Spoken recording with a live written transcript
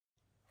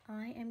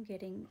I am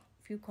getting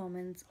few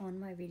comments on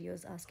my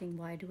videos asking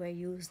why do I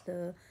use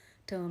the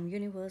term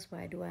universe,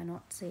 why do I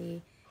not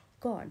say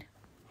God?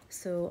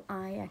 So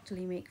I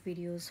actually make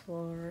videos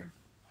for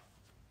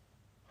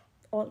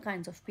all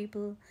kinds of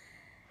people.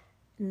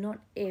 Not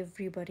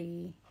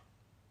everybody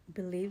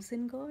believes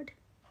in God.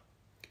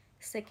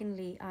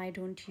 Secondly, I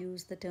don't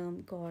use the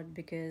term God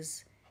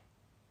because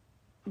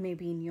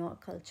maybe in your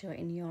culture,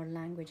 in your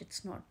language,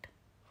 it's not,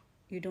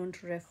 you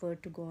don't refer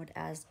to God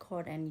as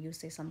God and you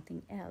say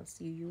something else.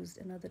 You use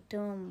another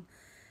term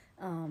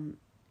um,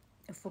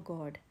 for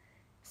God.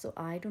 So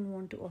I don't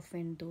want to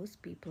offend those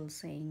people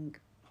saying,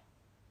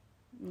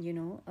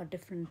 a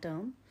different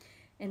term.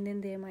 And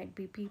then there might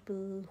be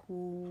people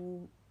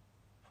who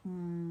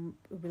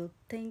will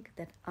think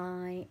that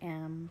I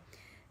am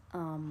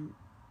um,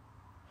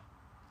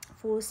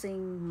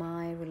 forcing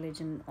my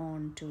religion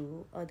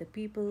onto other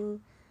people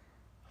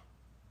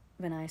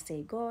when I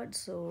say God.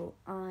 So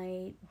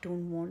I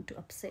don't want to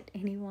upset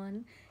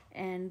anyone,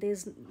 and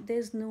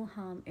there's no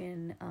harm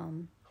in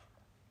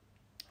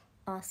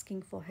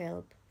asking for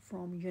help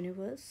from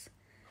universe,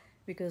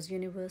 because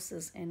universe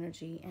is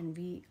energy and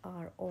we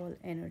are all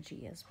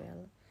energy as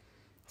well.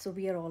 So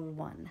we are all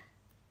one.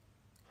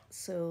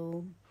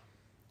 So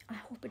I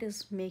hope it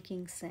is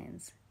making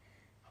sense.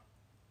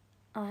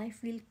 I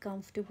feel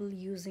comfortable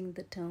using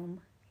the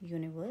term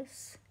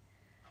universe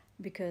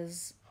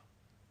because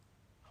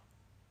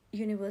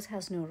universe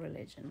has no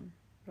religion,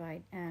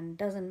 right? And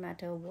doesn't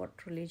matter what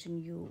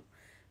religion you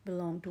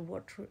belong to,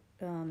 what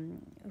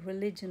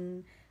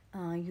religion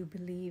you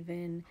believe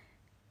in,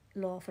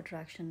 law of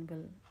attraction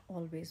will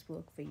always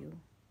work for you,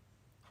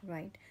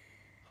 right?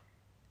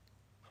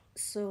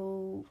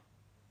 So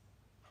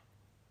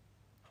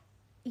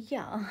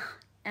yeah,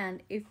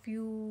 and if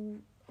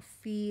you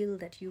feel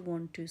that you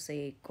want to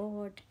say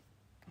God,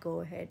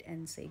 go ahead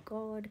and say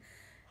God.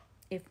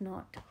 If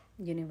not,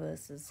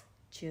 universe is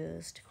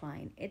just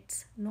fine.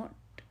 It's not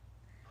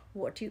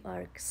what you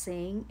are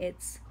saying,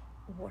 it's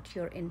what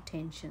your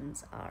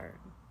intentions are,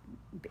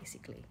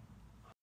 basically.